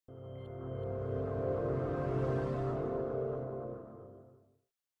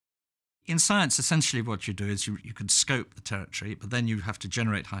in science, essentially what you do is you can scope the territory, but then you have to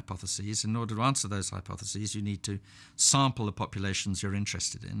generate hypotheses. In order to answer those hypotheses, you need to sample the populations you're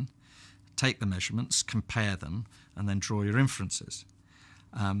interested in, take the measurements, compare them, and then draw your inferences.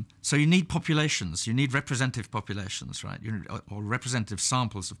 So you need populations, you need representative populations, right? Or representative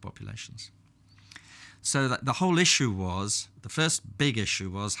samples of populations. So that the whole issue was, the first big issue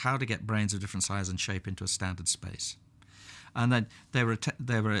was how to get brains of different size and shape into a standard space. And then there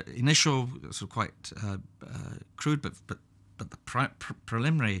were initial, sort of quite crude, but the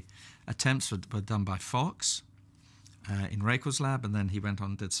preliminary attempts were done by Fox in Rakel's lab, and then he went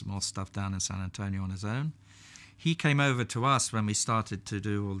on and did some more stuff down in San Antonio on his own. He came over to us when we started to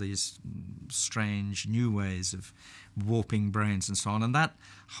do all these strange new ways of warping brains and so on, and that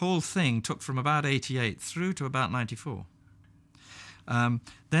whole thing took from about 88 through to about 94.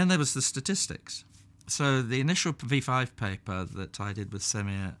 Then there was the statistics. So the initial V5 paper that I did with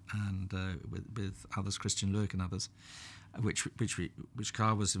Semir and with others, Christian Lueck and others, which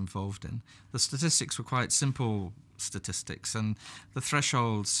Carl was involved in, the statistics were quite simple statistics, and the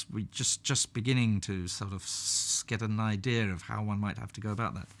thresholds we just beginning to sort of get an idea of how one might have to go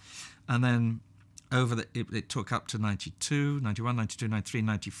about that. And then it took up to 92, 91, 92, 93,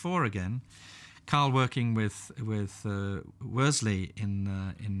 94 again. Carl working with Worsley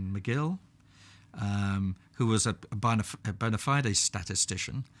in McGill, who was a bona fide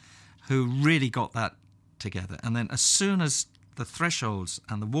statistician, who really got that together. And then as soon as the thresholds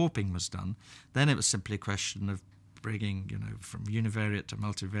and the warping was done, then it was simply a question of bringing, from univariate to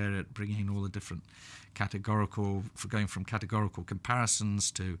multivariate, bringing in all the different going from categorical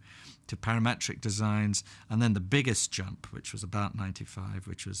comparisons to parametric designs, and then the biggest jump, which was about 95,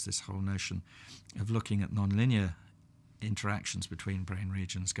 which was this whole notion of looking at nonlinear interactions between brain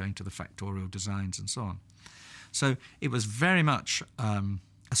regions, going to the factorial designs and so on. So it was very much a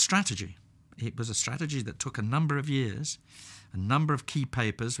strategy. It was a strategy that took a number of years, a number of key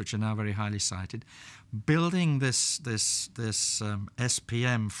papers, which are now very highly cited, building this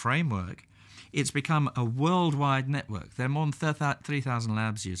SPM framework. It's become a worldwide network. There are more than 3,000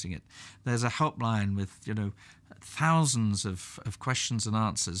 labs using it. There's a helpline with thousands of questions and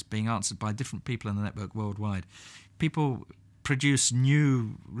answers being answered by different people in the network worldwide. People produce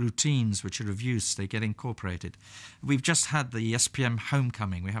new routines which are of use, they get incorporated. We've just had the SPM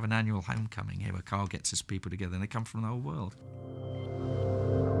homecoming. We have an annual homecoming here where Carl gets his people together and they come from the whole world.